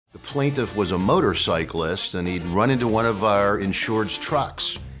The plaintiff was a motorcyclist and he'd run into one of our insured's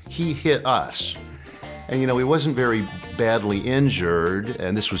trucks. He hit us. And he wasn't very badly injured,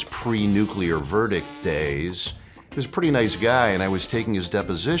 and this was pre-nuclear verdict days. He was a pretty nice guy, and I was taking his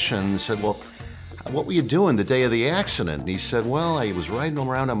deposition and said, well, what were you doing the day of the accident? And he said, well, I was riding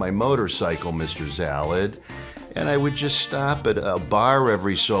around on my motorcycle, Mr. Zalud, and I would just stop at a bar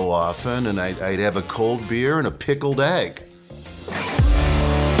every so often, and I'd have a cold beer and a pickled egg.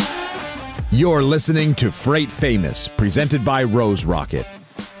 You're listening to Freight Famous, presented by Rose Rocket,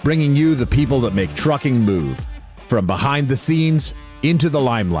 bringing you the people that make trucking move. From behind the scenes into the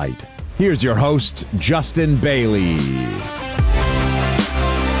limelight. Here's your host, Justin Bailie.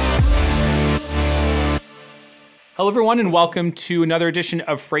 Hello, everyone, and welcome to another edition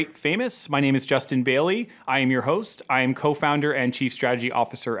of Freight Famous. My name is Justin Bailie. I am your host. I am co-founder and chief strategy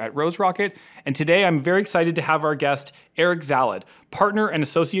officer at Rose Rocket. And today I'm very excited to have our guest, Eric Zalud, partner and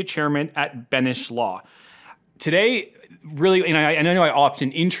associate chairman at Benesch Law. Today, really, and I know I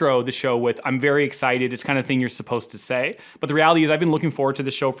often intro the show with, I'm very excited. It's kind of thing you're supposed to say. But the reality is I've been looking forward to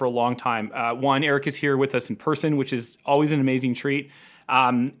this show for a long time. One, Eric is here with us in person, which is always an amazing treat.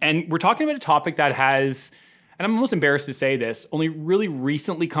 And we're talking about a topic that has, and I'm almost embarrassed to say this, only really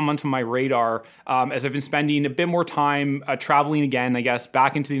recently come onto my radar as I've been spending a bit more time traveling again, I guess,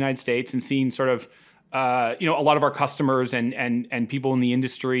 back into the United States and seeing sort of a lot of our customers and people in the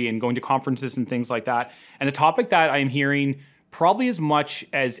industry and going to conferences and things like that. And the topic that I'm hearing probably as much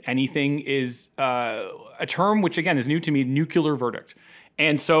as anything is a term which, again, is new to me, nuclear verdict.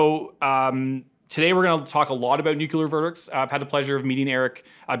 And so today we're going to talk a lot about nuclear verdicts. I've had the pleasure of meeting Eric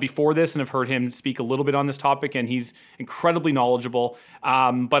before this and I've heard him speak a little bit on this topic, and he's incredibly knowledgeable.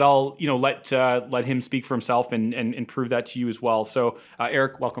 But I'll let him speak for himself and prove that to you as well. So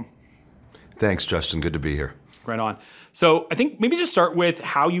Eric, welcome. Thanks, Justin. Good to be here. Right on. So I think maybe just start with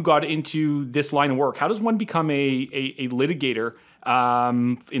how you got into this line of work. How does one become a litigator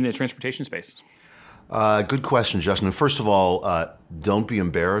in the transportation space? Good question, Justin. First of all, don't be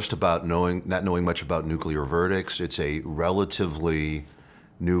embarrassed about not knowing much about nuclear verdicts. It's a relatively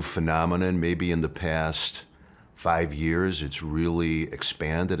new phenomenon. Maybe in the past 5 years, it's really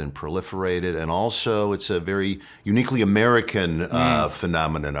expanded and proliferated, and also it's a very uniquely American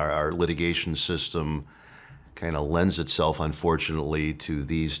phenomenon. Our litigation system kind of lends itself, unfortunately, to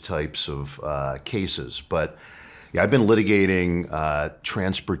these types of cases. But yeah, I've been litigating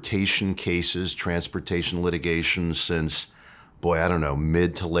transportation cases, transportation litigation since, I don't know,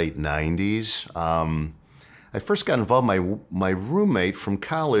 mid to late 90s. I first got involved, my roommate from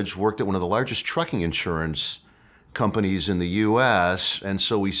college worked at one of the largest trucking insurance companies in the U.S., and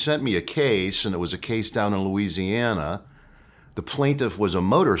so he sent me a case, and it was a case down in Louisiana. The plaintiff was a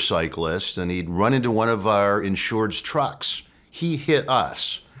motorcyclist, and he'd run into one of our insured's trucks. He hit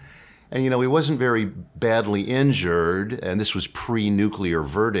us. And, he wasn't very badly injured, and this was pre-nuclear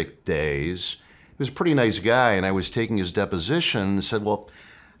verdict days. He was a pretty nice guy, and I was taking his deposition and said, well,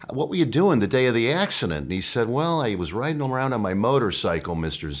 what were you doing the day of the accident? And he said, well, I was riding around on my motorcycle,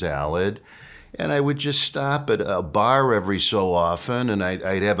 Mr. Zalud, and I would just stop at a bar every so often, and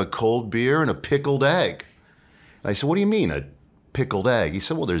I'd have a cold beer and a pickled egg. And I said, what do you mean, a pickled egg? He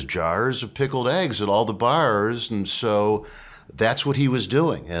said, well, there's jars of pickled eggs at all the bars, and so that's what he was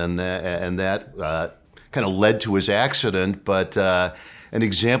doing. And that kind of led to his accident, but an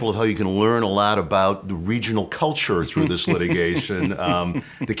example of how you can learn a lot about the regional culture through this litigation.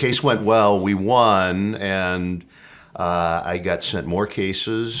 The case went well, we won, and I got sent more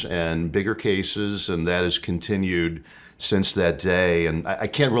cases and bigger cases, and that has continued since that day. And I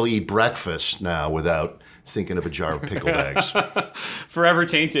can't really eat breakfast now without thinking of a jar of pickled eggs. Forever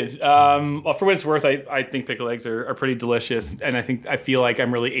tainted. Well, for what it's worth, I think pickled eggs are pretty delicious, and I feel like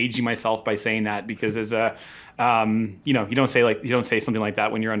I'm really aging myself by saying that, because as a you don't say something like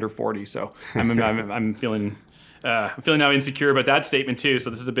that when you're under 40. So I'm feeling now insecure about that statement too. So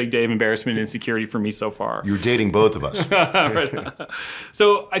this is a big day of embarrassment and insecurity for me so far. You're dating both of us. Right.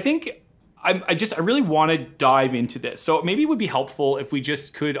 So I think I really want to dive into this. So maybe it would be helpful if we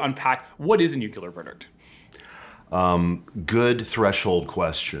just could unpack what is a nuclear verdict. Good threshold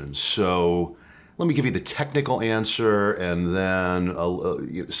questions. So let me give you the technical answer and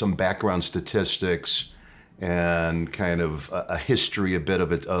then some background statistics and kind of a history, a bit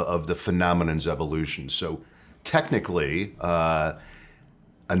of it, of the phenomenon's evolution. So technically, a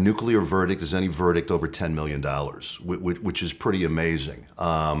nuclear verdict is any verdict over $10 million, which is pretty amazing.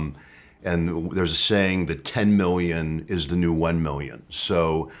 And there's a saying that 10 million is the new 1 million.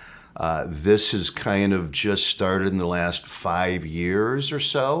 So this has kind of just started in the last 5 years or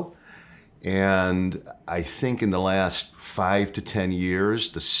so. And I think in the last 5 to 10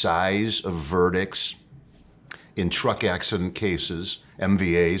 years, the size of verdicts in truck accident cases,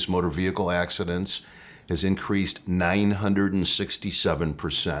 MVAs, motor vehicle accidents, has increased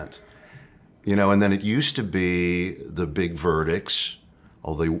 967%. You know, and then it used to be the big verdicts,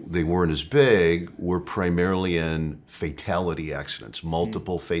 although they weren't as big, were primarily in fatality accidents,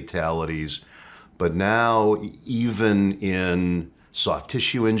 multiple fatalities. But now, even in soft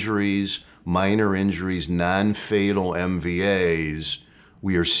tissue injuries, minor injuries, non-fatal MVAs,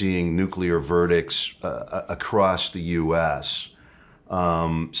 we are seeing nuclear verdicts across the U.S.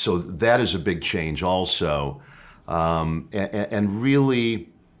 So that is a big change also. And really,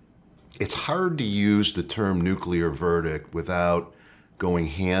 it's hard to use the term nuclear verdict without going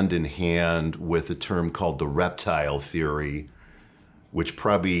hand in hand with a term called the reptile theory, which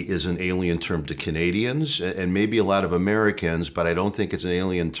probably is an alien term to Canadians and maybe a lot of Americans, but I don't think it's an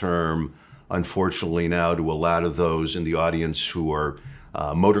alien term, unfortunately, now to a lot of those in the audience who are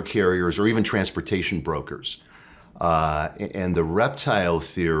motor carriers or even transportation brokers. And the reptile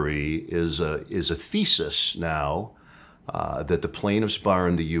theory is a thesis now that the plaintiffs' bar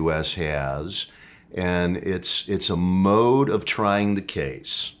in the U.S. has, and it's a mode of trying the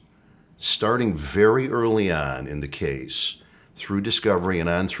case, starting very early on in the case, through discovery and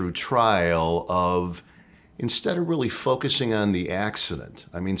on through trial, of instead of really focusing on the accident.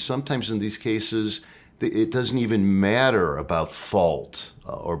 I mean, sometimes in these cases, it doesn't even matter about fault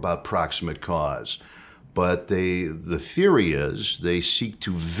or about proximate cause. But the theory is they seek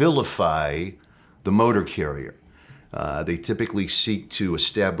to vilify the motor carrier. They typically seek to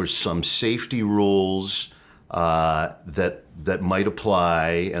establish some safety rules that might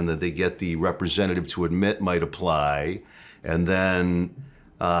apply and that they get the representative to admit might apply, and then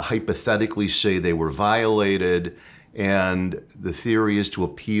hypothetically say they were violated. And the theory is to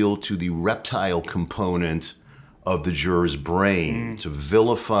appeal to the reptile component of the juror's brain, to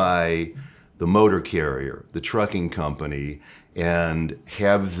vilify the motor carrier, the trucking company, and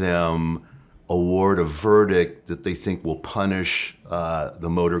have them award a verdict that they think will punish the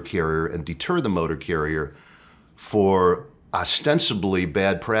motor carrier and deter the motor carrier for ostensibly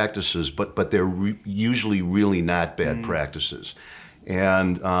bad practices, but they're usually really not bad practices.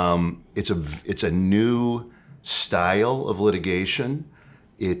 And it's a new style of litigation.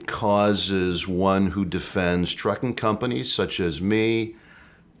 It causes one who defends trucking companies, such as me,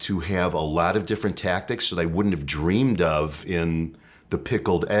 to have a lot of different tactics that I wouldn't have dreamed of in the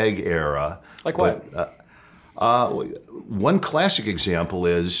pickled egg era. Like what? One classic example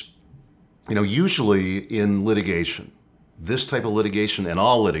is, you know, usually in litigation, this type of litigation and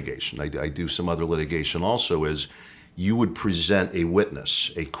all litigation, I do some other litigation also, is you would present a witness,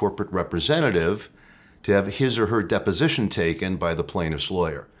 a corporate representative, to have his or her deposition taken by the plaintiff's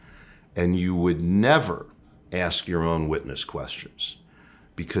lawyer. And you would never ask your own witness questions,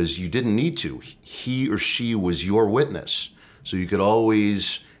 because you didn't need to. He or she was your witness. So you could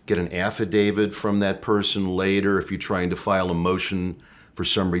always get an affidavit from that person later if you're trying to file a motion for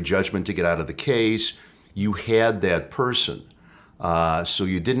summary judgment to get out of the case. You had that person. So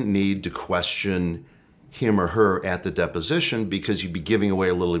you didn't need to question him or her at the deposition, because you'd be giving away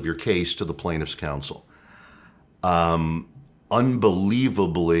a little of your case to the plaintiff's counsel.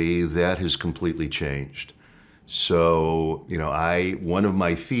 Unbelievably, that has completely changed. So, you know, one of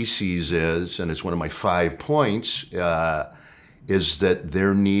my theses is, and it's one of my 5 points, is that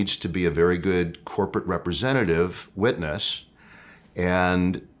there needs to be a very good corporate representative witness,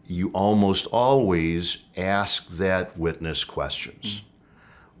 and you almost always ask that witness questions,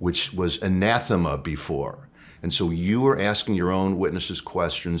 which was anathema before. And so you are asking your own witnesses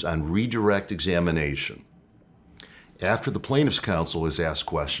questions on redirect examination after the plaintiff's counsel has asked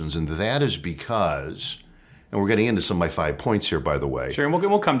questions, and that is because, and we're getting into some of my 5 points here, by the way. Sure, and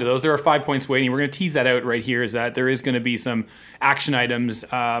we'll come to those. There are 5 points waiting. We're going to tease that out right here, is that there is going to be some action items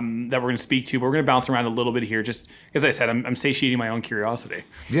that we're going to speak to, but we're going to bounce around a little bit here. Just as I said, I'm satiating my own curiosity.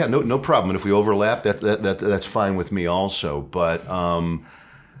 Yeah, no problem. And if we overlap, that's fine with me also. But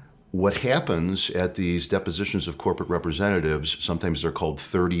what happens at these depositions of corporate representatives, sometimes they're called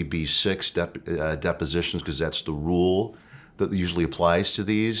 30B6 depositions, because that's the rule that usually applies to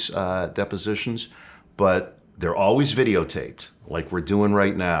these depositions. But they're always videotaped, like we're doing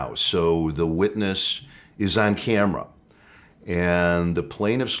right now. So the witness is on camera, and the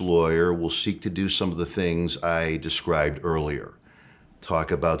plaintiff's lawyer will seek to do some of the things I described earlier.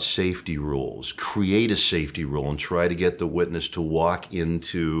 Talk about safety rules, create a safety rule, and try to get the witness to walk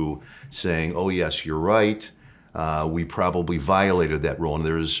into saying, oh yes, you're right, we probably violated that rule. And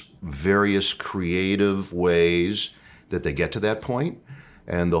there's various creative ways that they get to that point.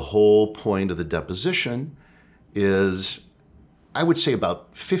 And the whole point of the deposition is I would say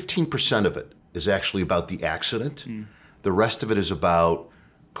about 15% of it is actually about the accident. The rest of it is about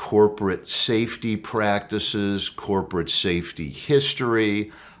corporate safety practices, corporate safety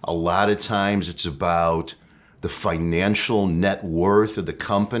history. A lot of times it's about the financial net worth of the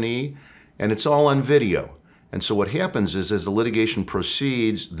company, and it's all on video. And so what happens is, as the litigation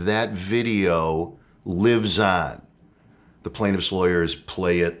proceeds, that video lives on. The plaintiff's lawyers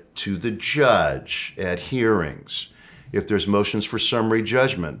play it to the judge at hearings. If there's motions for summary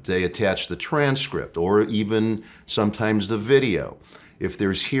judgment, they attach the transcript or even sometimes the video. If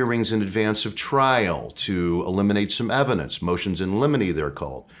there's hearings in advance of trial to eliminate some evidence, motions in limine they're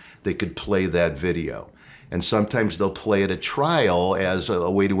called, they could play that video. And sometimes they'll play it at trial as a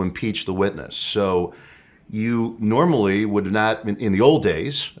way to impeach the witness. So you normally would not, in the old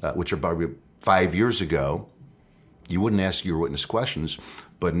days, which are probably 5 years ago, you wouldn't ask your witness questions,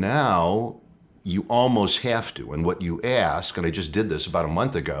 but now you almost have to. And what you ask, and I just did this about a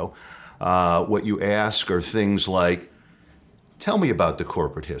month ago, what you ask are things like, tell me about the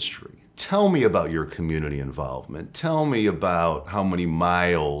corporate history. Tell me about your community involvement. Tell me about how many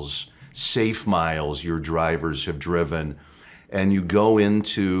miles, safe miles, your drivers have driven. And you go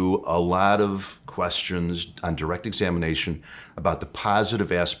into a lot of questions on direct examination about the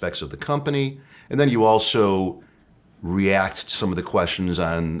positive aspects of the company. And then you also react to some of the questions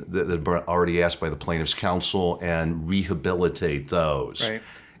that were already asked by the plaintiff's counsel and rehabilitate those. Right.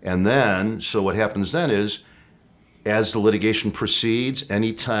 And then, so what happens then is, as the litigation proceeds,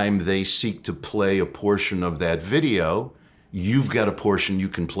 anytime they seek to play a portion of that video, you've got a portion you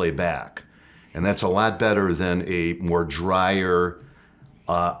can play back. And that's a lot better than a more drier,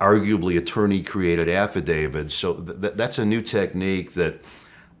 arguably attorney-created affidavit. So that's a new technique that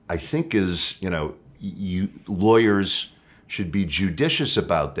I think is, lawyers should be judicious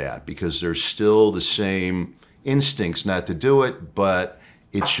about that, because there's still the same instincts not to do it, but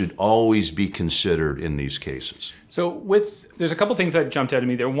it should always be considered in these cases. So there's a couple things that jumped out at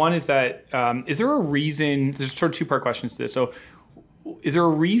me there. One is that, is there a reason, there's sort of two-part questions to this. So is there a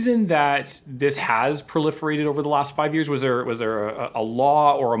reason that this has proliferated over the last 5 years? Was there a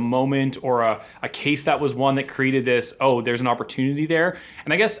law or a moment or a case that was one that created this, there's an opportunity there?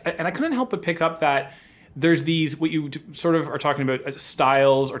 And I guess, and I couldn't help but pick up that there's these, what you sort of are talking about,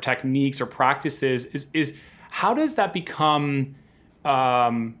 styles or techniques or practices, is how does that become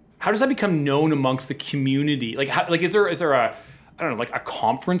known amongst the community? Is there a, I don't know, like a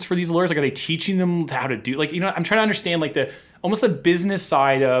conference for these lawyers? Like, are they teaching them how to do, I'm trying to understand almost the business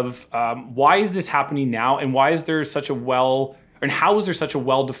side of why is this happening now, and why is there such a how is there such a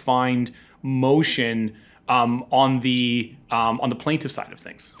well-defined motion on the plaintiff side of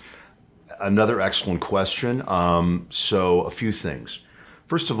things? Another excellent question. So a few things.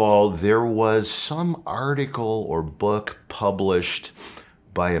 First of all, there was some article or book published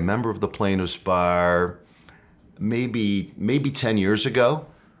by a member of the plaintiff's bar maybe 10 years ago,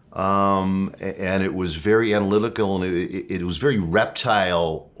 and it was very analytical, and it was very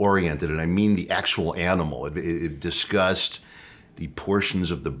reptile-oriented, and I mean the actual animal. It discussed the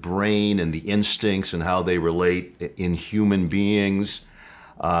portions of the brain and the instincts and how they relate in human beings.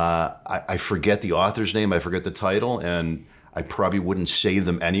 I forget the author's name, I forget the title, and I probably wouldn't say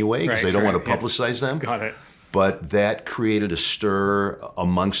them anyway because I don't want to publicize them. Got it. But that created a stir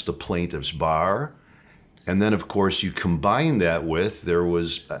amongst the plaintiff's bar. And then, of course, you combine that with, there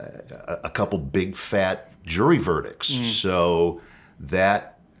was a couple big fat jury verdicts. So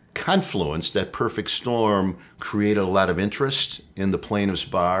that confluence, that perfect storm, created a lot of interest in the plaintiff's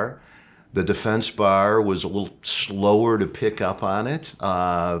bar. The defense bar was a little slower to pick up on it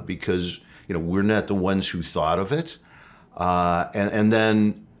because we're not the ones who thought of it. And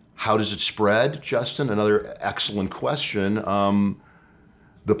then how does it spread, Justin? Another excellent question.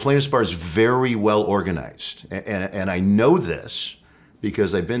 The plaintiff's bar is very well organized. And I know this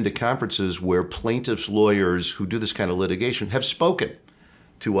because I've been to conferences where plaintiffs' lawyers who do this kind of litigation have spoken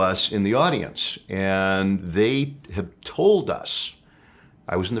to us in the audience. And they have told us,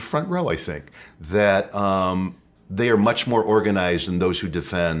 I was in the front row, I think, that they are much more organized than those who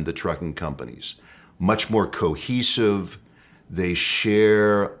defend the trucking companies. Much more cohesive. They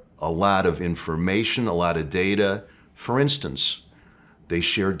share a lot of information, a lot of data. For instance, they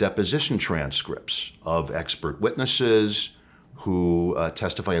share deposition transcripts of expert witnesses who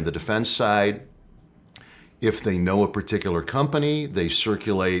testify on the defense side. If they know a particular company, they have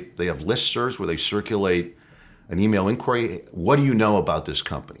listservs where they circulate an email inquiry. What do you know about this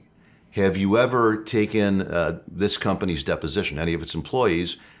company? Have you ever taken this company's deposition, any of its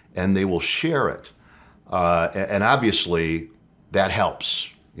employees? And they will share it. And obviously, that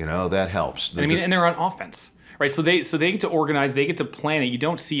helps. That helps. And they're on offense. right? So they get to organize, they get to plan it. You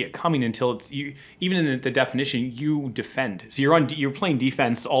don't see it coming until it's you. Even in the definition, you defend. So you're playing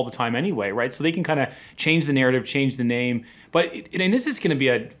defense all the time anyway, right? So they can kind of change the narrative, change the name. But and this is going to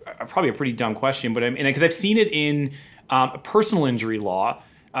be probably a pretty dumb question, but because I've seen it in personal injury law.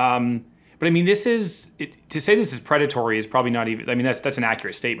 But I mean, to say this is predatory is probably not even. I mean, that's an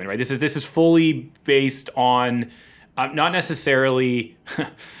accurate statement, right? This is fully based on not necessarily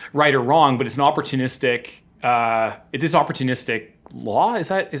right or wrong, but it's an opportunistic. It is opportunistic law.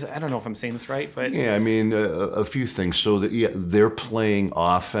 Is I don't know if I'm saying this right, but yeah, I mean a few things. So they're playing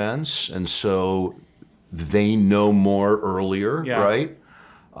offense, and so they know more earlier, right?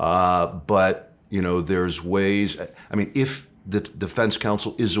 But there's ways. I mean, if the defense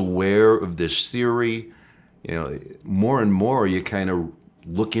counsel is aware of this theory, more and more you kind of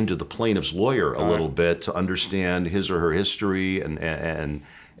look into the plaintiff's lawyer a little bit to understand his or her history and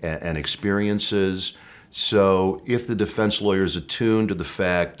experiences. So if the defense lawyer is attuned to the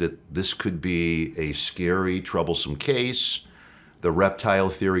fact that this could be a scary, troublesome case, the reptile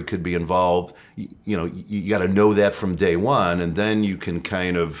theory could be involved, you got to know that from day one, and then you can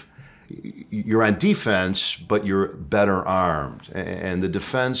you're on defense, but you're better armed. And the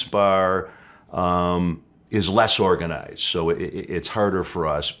defense bar is less organized, so it's harder for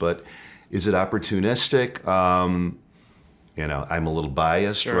us. But is it opportunistic? I'm a little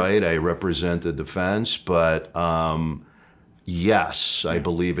biased, right? I represent the defense, but yes, I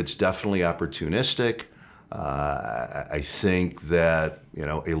believe it's definitely opportunistic. I think that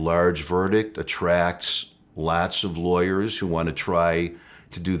a large verdict attracts lots of lawyers who want to try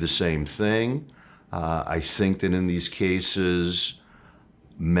to do the same thing. I think that in these cases,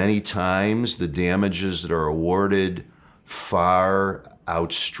 many times the damages that are awarded far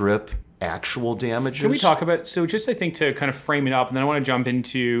outstrip actual damages. Can we talk about, so just I think to kind of frame it up, and then I want to jump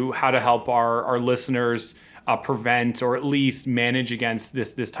into how to help our listeners prevent or at least manage against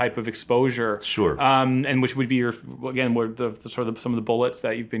this type of exposure. Sure. And which would be what sort of some of the bullets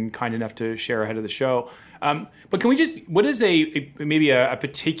that you've been kind enough to share ahead of the show. But can we what is maybe a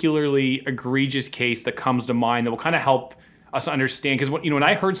particularly egregious case that comes to mind that will kind of help us understand? Because when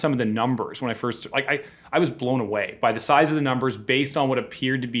I heard some of the numbers when I first, I was blown away by the size of the numbers based on what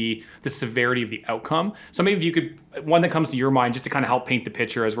appeared to be the severity of the outcome. So maybe if you could, one that comes to your mind, just to kind of help paint the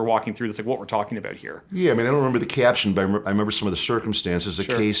picture as we're walking through this, like what we're talking about here. Yeah, I mean, I don't remember the caption, but I remember some of the circumstances. A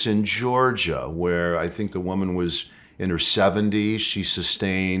case in Georgia where I think the woman was in her 70s. She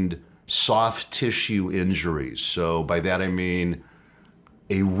sustained soft tissue injuries. So by that I mean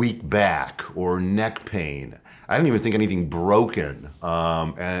a weak back or neck pain. I don't even think anything broken,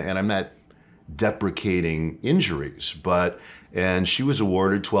 and I'm not deprecating injuries, and she was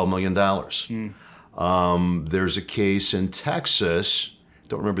awarded $12 million. There's a case in Texas,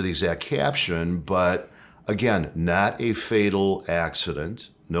 don't remember the exact caption, but again, not a fatal accident.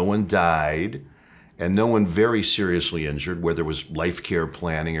 No one died, and no one very seriously injured where there was life care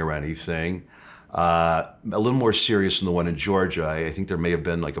planning or anything. A little more serious than the one in Georgia. I think there may have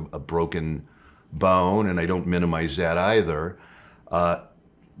been like a broken bone, and I don't minimize that either.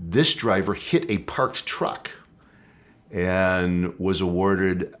 This driver hit a parked truck and was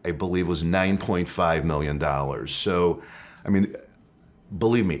awarded, I believe, was $9.5 million. So, I mean,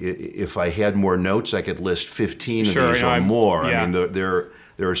 believe me, if I had more notes, I could list 15 of these or more. Yeah. I mean, there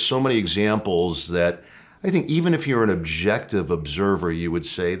are so many examples that I think even if you're an objective observer, you would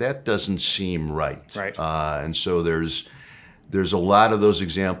say that doesn't seem right. Right. And so there's a lot of those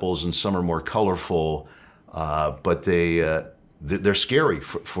examples, and some are more colorful, but they're scary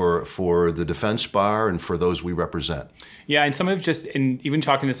for the defense bar and for those we represent. Yeah, and and even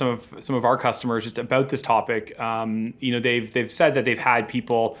talking to some of our customers just about this topic, they've said that they've had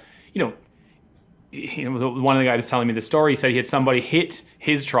people, one of the guys was telling me the story. He said he had somebody hit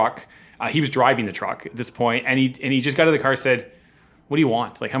his truck. He was driving the truck at this point, and he just got out of the car and said, "What do you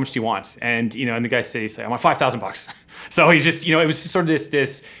want? Like, how much do you want?" And and the guy said, "I want $5,000." So he just, it was just sort of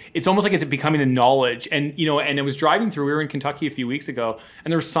this. It's almost like it's becoming a knowledge. And and it was driving through. We were in Kentucky a few weeks ago,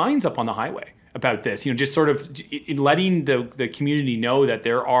 and there were signs up on the highway about this. Just sort of letting the community know that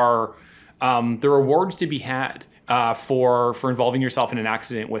there are rewards to be had for involving yourself in an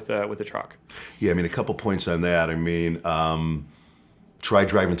accident with a truck. Yeah, I mean, a couple points on that. I mean. Try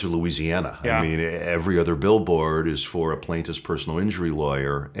driving through Louisiana. Yeah. I mean, every other billboard is for a plaintiff's personal injury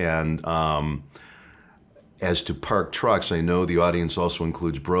lawyer. And as to parked trucks, I know the audience also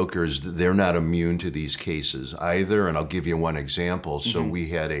includes brokers. They're not immune to these cases either. And I'll give you one example. So we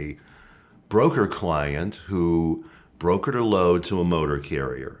had a broker client who brokered a load to a motor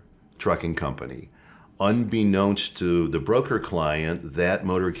carrier, trucking company, unbeknownst to the broker client, that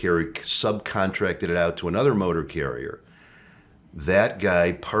motor carrier subcontracted it out to another motor carrier. That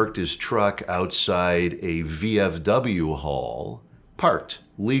guy parked his truck outside a VFW hall, parked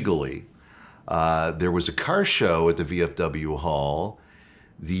legally. There was a car show at the VFW hall.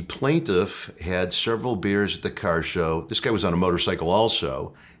 The plaintiff had several beers at the car show. This guy was on a motorcycle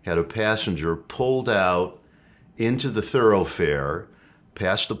also, had a passenger pulled out into the thoroughfare,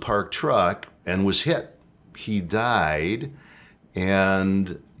 past the parked truck, and was hit. He died,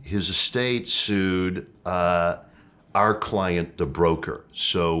 and his estate sued our client, the broker.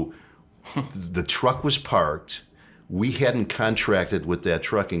 So the truck was parked. We hadn't contracted with that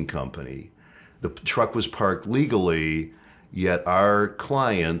trucking company. The truck was parked legally, yet our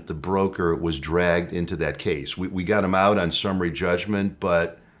client, the broker, was dragged into that case. We got him out on summary judgment,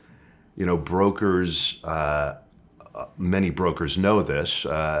 but brokers, many brokers know this,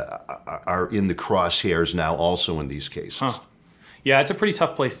 are in the crosshairs now also in these cases. Huh. Yeah, it's a pretty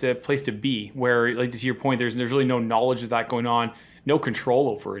tough place to be, where, like, to your point, there's really no knowledge of that going on, no control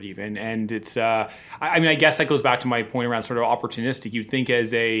over it even. And it's, I guess that goes back to my point around sort of opportunistic. You'd think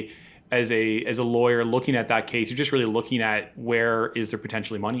as a lawyer looking at that case, you're just really looking at where is there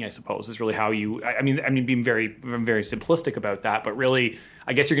potentially money, I suppose, is really how you, being very simplistic about that, but really,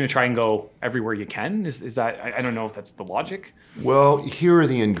 I guess you're going to try and go everywhere you can. Is that, I don't know if that's the logic. Well, here are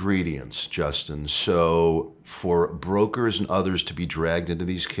the ingredients, Justin. So for brokers and others to be dragged into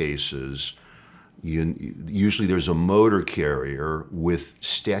these cases, usually there's a motor carrier with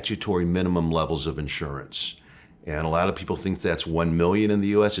statutory minimum levels of insurance. And a lot of people think that's $1 million in the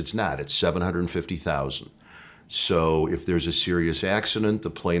U.S. It's not. It's $750,000. So if there's a serious accident,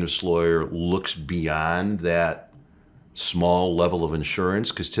 the plaintiff's lawyer looks beyond that small level of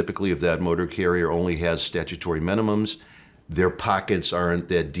insurance, because typically if that motor carrier only has statutory minimums, their pockets aren't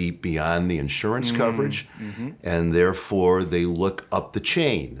that deep beyond the insurance coverage, and therefore they look up the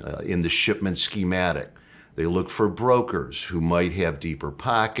chain in the shipment schematic. They look for brokers who might have deeper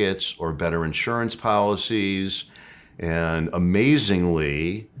pockets or better insurance policies. And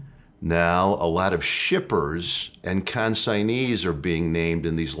amazingly, now a lot of shippers and consignees are being named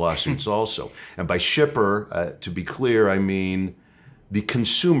in these lawsuits also. And by shipper, to be clear, I mean the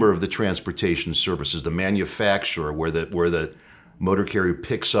consumer of the transportation services, the manufacturer where the motor carrier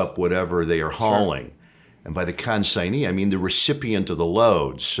picks up whatever they are hauling. Sure. And by the consignee, I mean the recipient of the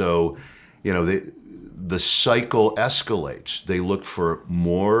load. So, the cycle escalates. They look for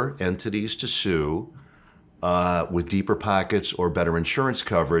more entities to sue with deeper pockets or better insurance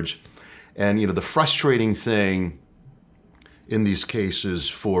coverage. And the frustrating thing in these cases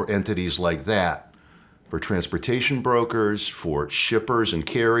for entities like that, for transportation brokers, for shippers and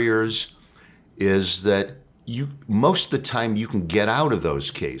carriers, is that most of the time you can get out of those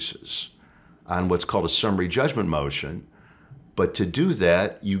cases on what's called a summary judgment motion. But to do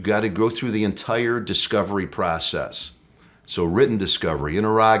that, you got to go through the entire discovery process. So written discovery,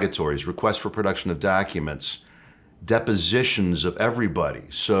 interrogatories, requests for production of documents, depositions of everybody.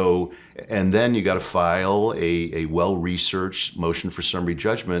 So, and then you got to file a well-researched motion for summary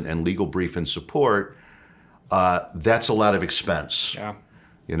judgment and legal brief in support. That's a lot of expense. Yeah.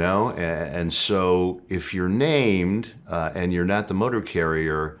 And so if you're named and you're not the motor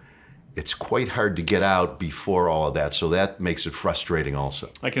carrier, it's quite hard to get out before all of that. So that makes it frustrating also.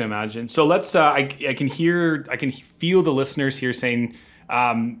 I can imagine. So let's, I can feel the listeners here saying,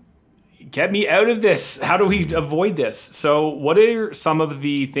 get me out of this. How do we avoid this? So what are some of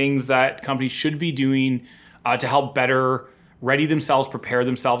the things that companies should be doing to help better ready themselves, prepare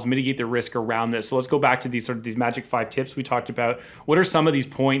themselves, mitigate the risk around this? So let's go back to these magic 5 tips we talked about. What are some of these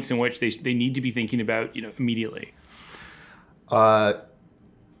points in which they need to be thinking about, immediately?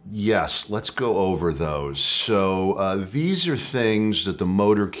 Yes, let's go over those. So these are things that the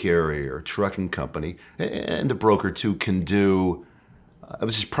motor carrier, trucking company, and the broker too can do.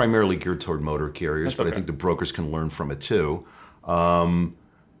 This is primarily geared toward motor carriers, but I think the brokers can learn from it too.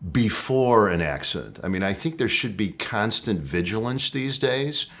 Before an accident. I think there should be constant vigilance these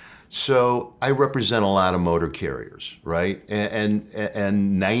days. So I represent a lot of motor carriers, right? And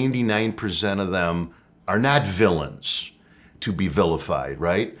 99% of them are not villains to be vilified,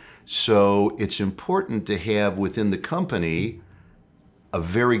 right? So it's important to have within the company a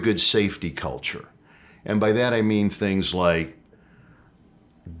very good safety culture. And by that I mean things like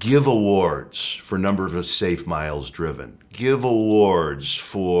give awards for number of safe miles driven, give awards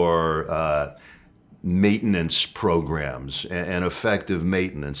for maintenance programs and effective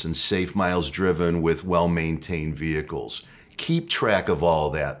maintenance and safe miles driven with well-maintained vehicles. Keep track of all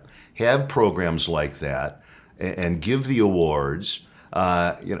that. Have programs like that and give the awards.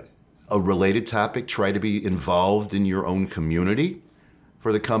 A related topic, try to be involved in your own community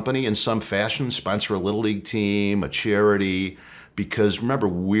for the company in some fashion. Sponsor a Little League team, a charity, because remember,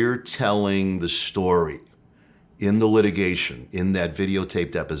 we're telling the story in the litigation, in that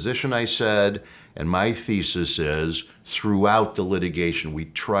videotape deposition I said, and my thesis is throughout the litigation, we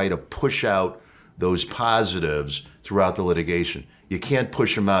try to push out those positives throughout the litigation. You can't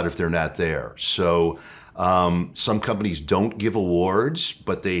push them out if they're not there. So some companies don't give awards,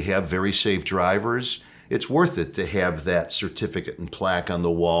 but they have very safe drivers. It's worth it to have that certificate and plaque on the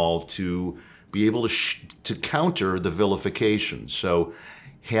wall to be able to counter the vilification. So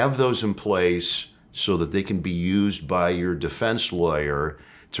have those in place so that they can be used by your defense lawyer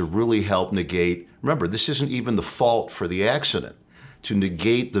to really help negate. Remember, this isn't even the fault for the accident, to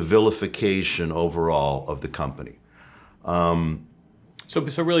negate the vilification overall of the company.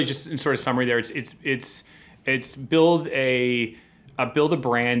 So really, just in sort of summary, there, it's build a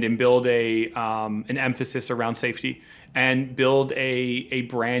brand and build an emphasis around safety, and build a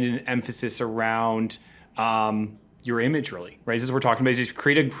brand and emphasis around your image, really, right? This is what we're talking about. Just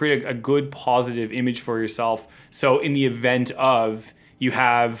create a good, positive image for yourself. So in the event of, you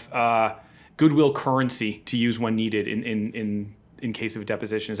have goodwill currency to use when needed in case of a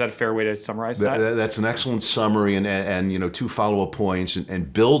deposition. Is that a fair way to summarize that? That's an excellent summary, and two follow-up points,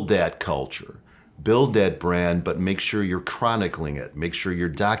 and build that culture, build that brand, but make sure you're chronicling it, make sure you're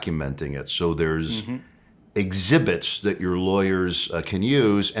documenting it, so there's exhibits that your lawyers can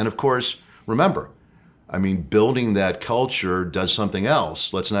use. And of course, remember, building that culture does something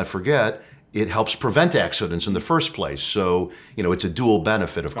else. Let's not forget, it helps prevent accidents in the first place. So, it's a dual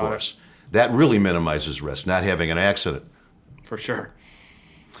benefit, of course. That really minimizes risk, not having an accident. For sure.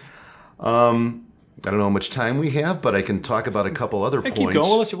 I don't know how much time we have, but I can talk about a couple other points. Keep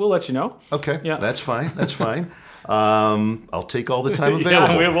going. We'll let you know. Okay. Yeah. That's fine. That's fine. I'll take all the time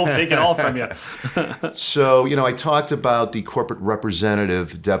available. Yeah, we'll take it all from you. So, I talked about the corporate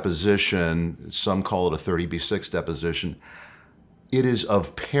representative deposition. Some call it a 30B6 deposition. It is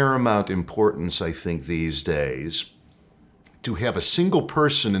of paramount importance, I think, these days, to have a single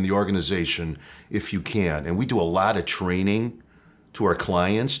person in the organization if you can. And we do a lot of training to our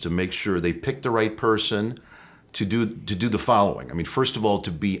clients to make sure they pick the right person to do the following. First of all,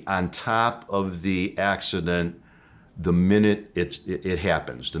 to be on top of the accident the minute it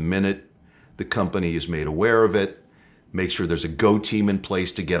happens, the minute the company is made aware of it. Make sure there's a go team in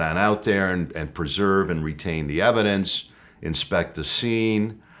place to get on out there and preserve and retain the evidence, inspect the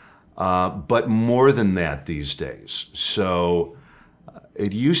scene. But more than that these days. So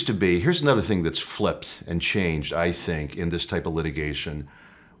it used to be, here's another thing that's flipped and changed, I think, in this type of litigation.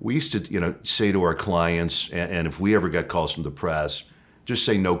 We used to, say to our clients, and if we ever got calls from the press, just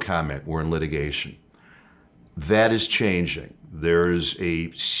say no comment, we're in litigation. That is changing. There's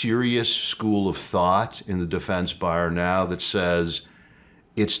a serious school of thought in the defense bar now that says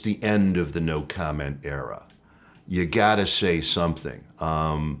it's the end of the no comment era. You gotta say something.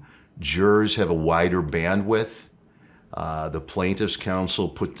 Jurors have a wider bandwidth. The plaintiff's counsel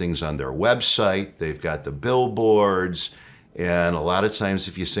put things on their website. They've got the billboards. And a lot of times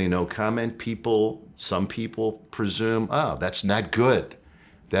if you say no comment, some people presume, oh, that's not good.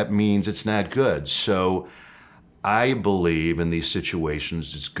 That means it's not good. So I believe in these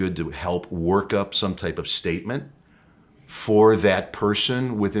situations, it's good to help work up some type of statement for that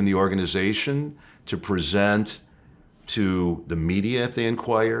person within the organization to present to the media if they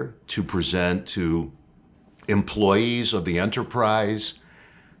inquire, to present to employees of the enterprise,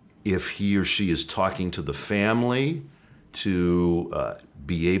 if he or she is talking to the family, to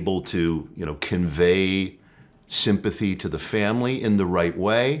be able to convey sympathy to the family in the right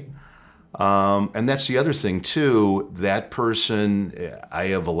way. And that's the other thing too, that person, I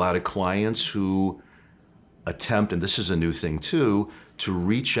have a lot of clients who attempt, and this is a new thing too, to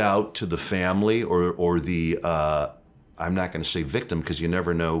reach out to the family or the, I'm not going to say victim because you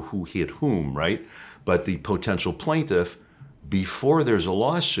never know who hit whom, right? But the potential plaintiff before there's a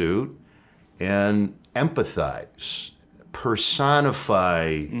lawsuit and empathize,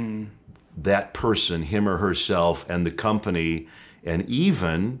 personify that person, him or herself, and the company, and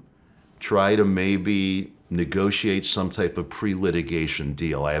even try to maybe negotiate some type of pre-litigation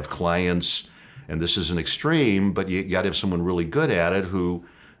deal. I have clients, and this is an extreme, but you got to have someone really good at it who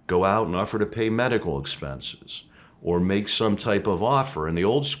go out and offer to pay medical expenses or make some type of offer. And the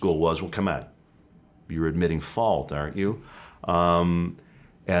old school was, well, come on, you're admitting fault, aren't you?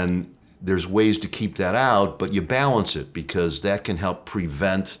 And there's ways to keep that out, but you balance it because that can help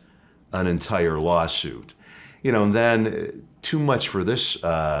prevent an entire lawsuit. And then too much for this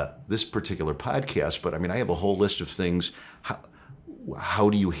particular podcast, but I have a whole list of things. how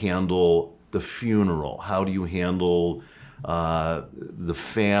do you handle the funeral? How do you handle the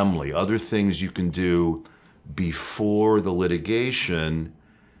family? Other things you can do before the litigation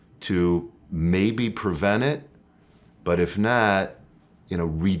to maybe prevent it, but if not,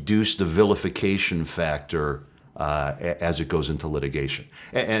 reduce the vilification factor as it goes into litigation.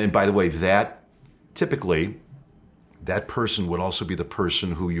 And by the way, typically, that person would also be the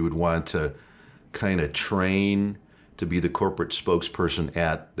person who you would want to kind of train to be the corporate spokesperson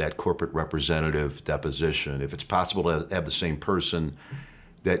at that corporate representative deposition. If it's possible to have the same person,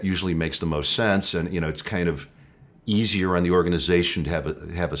 that usually makes the most sense. And it's kind of easier on the organization to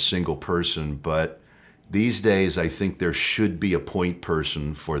have a single person. But these days, I think there should be a point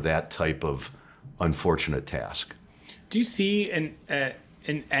person for that type of unfortunate task. Do you see an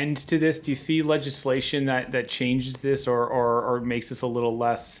end to this? Do you see legislation that changes this or makes this a little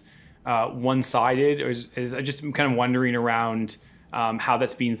less one-sided? Or is I just kind of wondering around how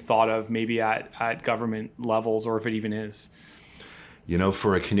that's being thought of maybe at government levels, or if it even is.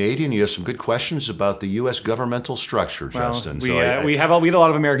 For a Canadian, you have some good questions about the U.S. governmental structure, Justin. We had a lot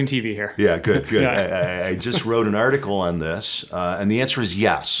of American TV here. Yeah, good. Yeah. I just wrote an article on this, and the answer is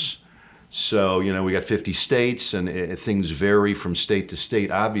yes. So, we got 50 states, and things vary from state to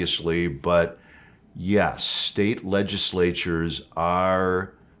state, obviously, but yes, state legislatures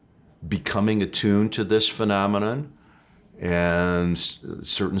are becoming attuned to this phenomenon, and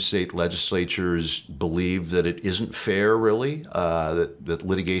certain state legislatures believe that it isn't fair, really, that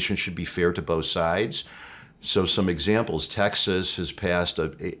litigation should be fair to both sides. So some examples: Texas has passed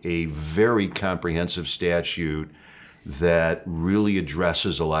a very comprehensive statute that really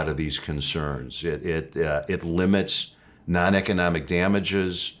addresses a lot of these concerns. It limits non-economic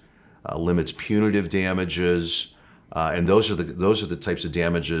damages, limits punitive damages, and those are the types of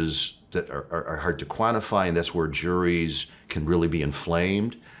damages that are hard to quantify, and that's where juries can really be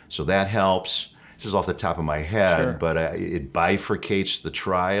inflamed. So that helps. This is off the top of my head, sure. But it bifurcates the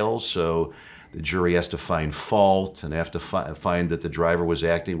trial, so the jury has to find fault and have to find that the driver was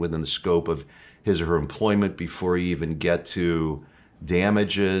acting within the scope of his or her employment before you even get to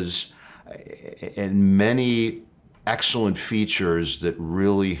damages, and many excellent features that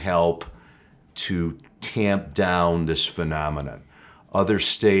really help to tamp down this phenomenon. Other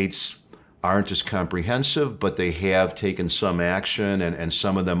states aren't as comprehensive, but they have taken some action, and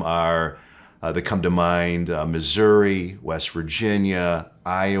some of them are, that come to mind, Missouri, West Virginia,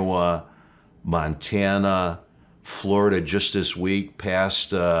 Iowa, Montana, Florida just this week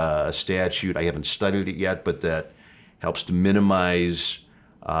passed a statute, I haven't studied it yet, but that helps to minimize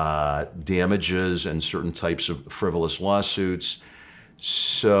damages and certain types of frivolous lawsuits.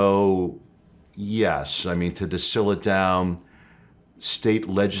 So yes, to distill it down, state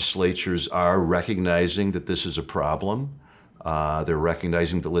legislatures are recognizing that this is a problem. They're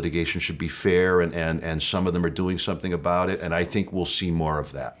recognizing that litigation should be fair, and some of them are doing something about it, and I think we'll see more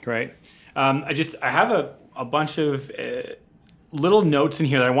of that. Great. I have a bunch of little notes in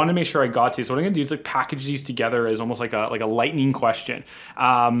here that I want to make sure I got to. So what I'm going to do is package these together as almost like a lightning question.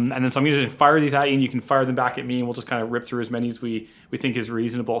 And then so I'm going to just fire these at you, and you can fire them back at me, and we'll just kind of rip through as many as we think is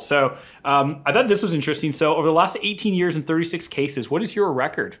reasonable. So I thought this was interesting. So over the last 18 years and 36 cases, what is your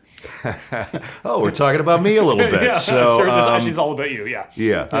record? Oh, we're talking about me a little bit. Yeah, so sure. This actually is all about you. Yeah.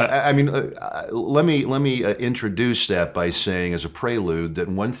 Yeah. Let me introduce that by saying, as a prelude, that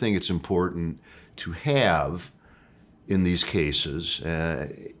one thing it's important to have in these cases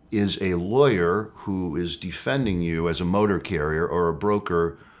is a lawyer who is defending you as a motor carrier or a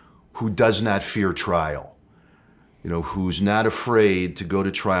broker who does not fear trial, who's not afraid to go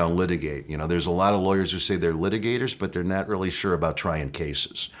to trial and litigate. There's a lot of lawyers who say they're litigators, but they're not really sure about trying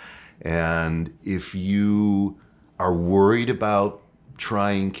cases. And if you are worried about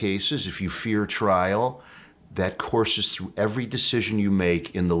trying cases, if you fear trial, that courses through every decision you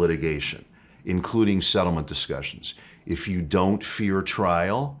make in the litigation, including settlement discussions. If you don't fear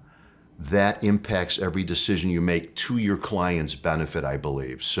trial, that impacts every decision you make to your client's benefit, I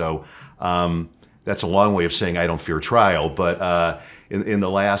believe. So that's a long way of saying I don't fear trial, but in the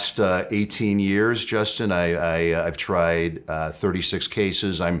last 18 years, Justin, I've tried 36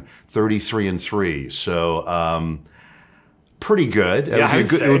 cases. I'm 33-3, so pretty good. Yeah,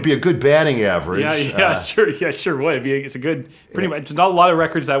 it would be a good batting average. Sure would. It's a good, pretty much. Not a lot of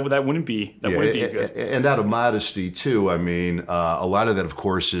records that wouldn't be good. And out of modesty too, a lot of that, of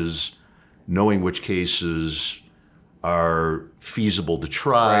course, is knowing which cases are feasible to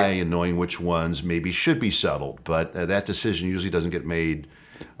try, right, and knowing which ones maybe should be settled. But that decision usually doesn't get made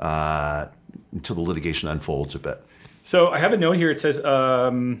until the litigation unfolds a bit. So I have a note here. It says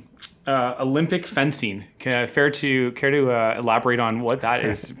Olympic fencing. Care to elaborate on what that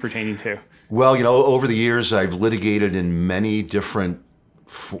is pertaining to? Well, over the years, I've litigated in many different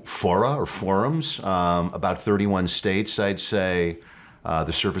forums, about 31 states, I'd say.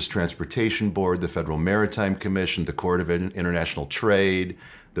 The Surface Transportation Board, the Federal Maritime Commission, the Court of International Trade,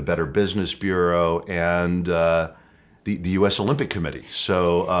 the Better Business Bureau, and the U.S. Olympic Committee.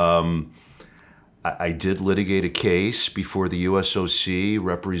 So I did litigate a case before the USOC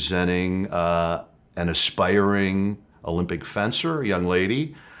representing an aspiring Olympic fencer, a young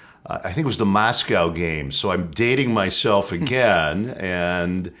lady. I think it was the Moscow Games, so I'm dating myself again,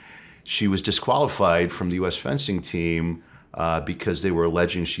 and she was disqualified from the U.S. fencing team because they were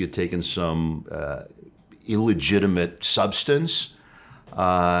alleging she had taken some illegitimate substance.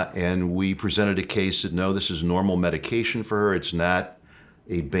 And we presented a case that, no, this is normal medication for her. It's not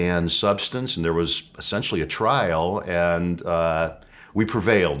a banned substance. And there was essentially a trial, and we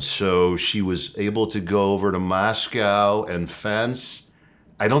prevailed. So she was able to go over to Moscow and fence.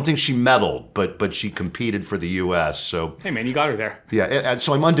 I don't think she medaled, but she competed for the U.S. So hey, man, you got her there. Yeah, and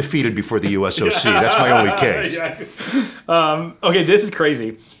so I'm undefeated before the USOC. That's my only case. Okay, this is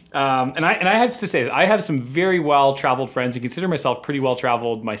crazy. And I have to say that I have some very well-traveled friends and consider myself pretty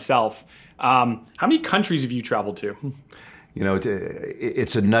well-traveled myself. How many countries have you traveled to?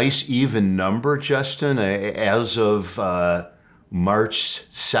 It's a nice even number, Justin. As of March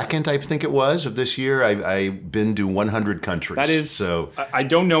 2nd, I think it was, of this year, I've been to 100 countries. That is, so I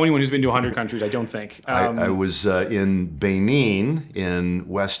don't know anyone who's been to 100 countries, I don't think. I was in Benin in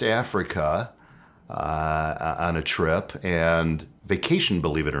West Africa on a trip, and vacation,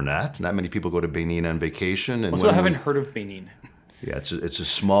 believe it or not. Not many people go to Benin on vacation. And also, I haven't heard of Benin. Yeah, it's a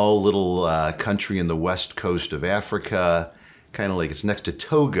small little country in the west coast of Africa, kind of like it's next to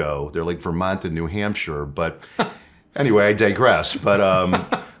Togo. They're like Vermont and New Hampshire, but... Anyway, I digress, but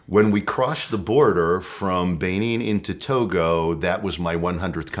when we crossed the border from Benin into Togo, that was my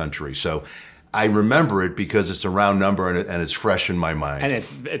 100th country. So I remember it because it's a round number and it's fresh in my mind. And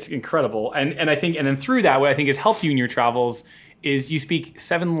it's incredible. And I think, and then through that, what I think has helped you in your travels is you speak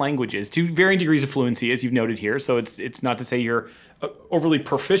 7 languages to varying degrees of fluency, as you've noted here. So it's not to say you're overly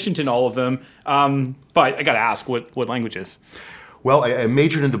proficient in all of them, but I got to ask, what languages? Well, I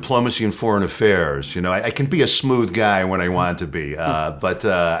majored in diplomacy and foreign affairs. I can be a smooth guy when I want to be, but so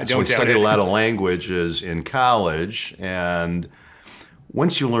I studied a lot of languages in college, and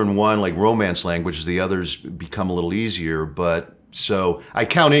once you learn one, like Romance languages, the others become a little easier. But so I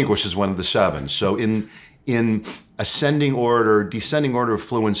count English as one of the 7. So in ascending order, descending order of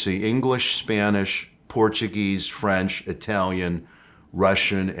fluency: English, Spanish, Portuguese, French, Italian,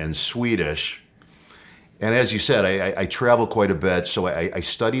 Russian, and Swedish. And as you said, I travel quite a bit, so I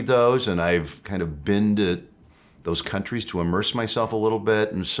studied those, and I've kind of been to those countries to immerse myself a little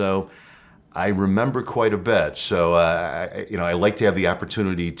bit, and so I remember quite a bit. So I like to have the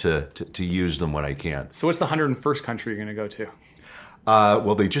opportunity to use them when I can. So what's the 101st country you're going to go to?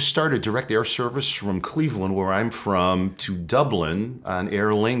 Well, they just started direct air service from Cleveland, where I'm from, to Dublin on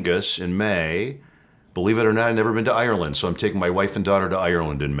Aer Lingus in May. Believe it or not, I've never been to Ireland, so I'm taking my wife and daughter to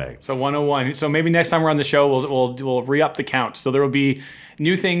Ireland in May. So 101. So maybe next time we're on the show, we'll re-up the count. So there will be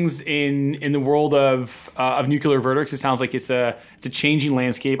new things in the world of nuclear verdicts. It sounds like it's a changing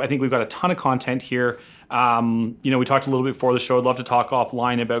landscape. I think we've got a ton of content here. We talked a little bit before the show. I'd love to talk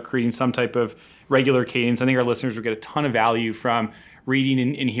offline about creating some type of regular cadence. I think our listeners will get a ton of value from reading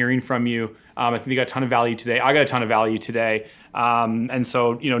and hearing from you. I think they got a ton of value today. I got a ton of value today. And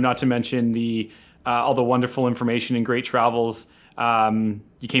so, not to mention all the wonderful information and great travels.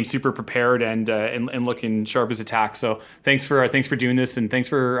 You came super prepared and looking sharp as a tack. So thanks for doing this, and thanks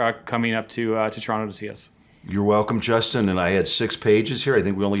for coming up to Toronto to see us. You're welcome, Justin. And I had 6 pages here. I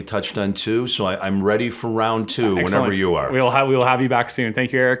think we only touched on 2, so I'm ready for round 2 whenever you are. We will have you back soon.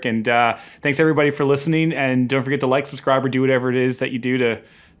 Thank you, Eric, and thanks everybody for listening. And don't forget to like, subscribe, or do whatever it is that you do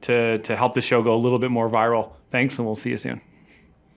to help the show go a little bit more viral. Thanks, and we'll see you soon.